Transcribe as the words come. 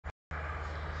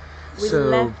We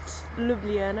left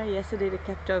Ljubljana yesterday, the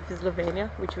capital of Slovenia,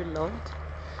 which we loved.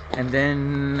 And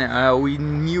then we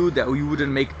knew that we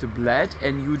wouldn't make it to Bled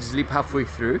and you would sleep halfway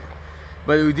through,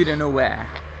 but we didn't know where.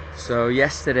 So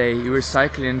yesterday we were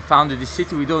cycling and found this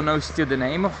city. We don't know still the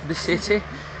name of the city,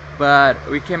 but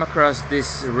we came across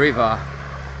this river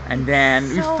and then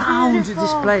we found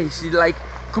this place. It's like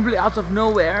completely out of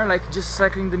nowhere, like just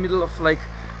cycling in the middle of like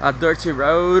a dirty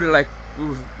road, like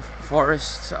with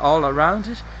forests all around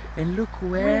it. And look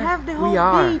where we have the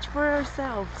whole beach for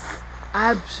ourselves.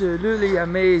 Absolutely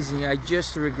amazing. I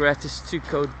just regret it's too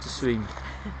cold to swim.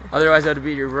 Otherwise I'd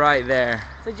be right there.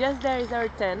 So just there is our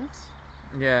tent.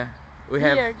 Yeah. We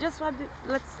Here, have just what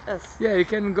let's us. Yeah, you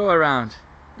can go around.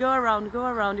 Go around, go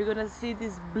around. You're gonna see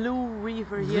this blue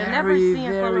river here. Never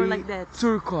seen a color like that.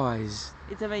 Turquoise.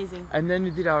 It's amazing. And then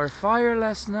we did our fire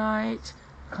last night.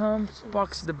 Come,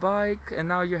 box the bike, and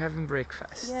now you're having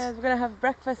breakfast. Yeah, we're gonna have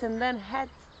breakfast and then head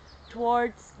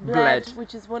towards Bled,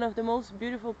 which is one of the most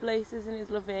beautiful places in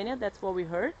Slovenia. That's what we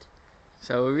heard.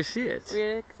 So we will see it.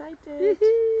 We're excited.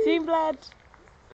 See you in Bled.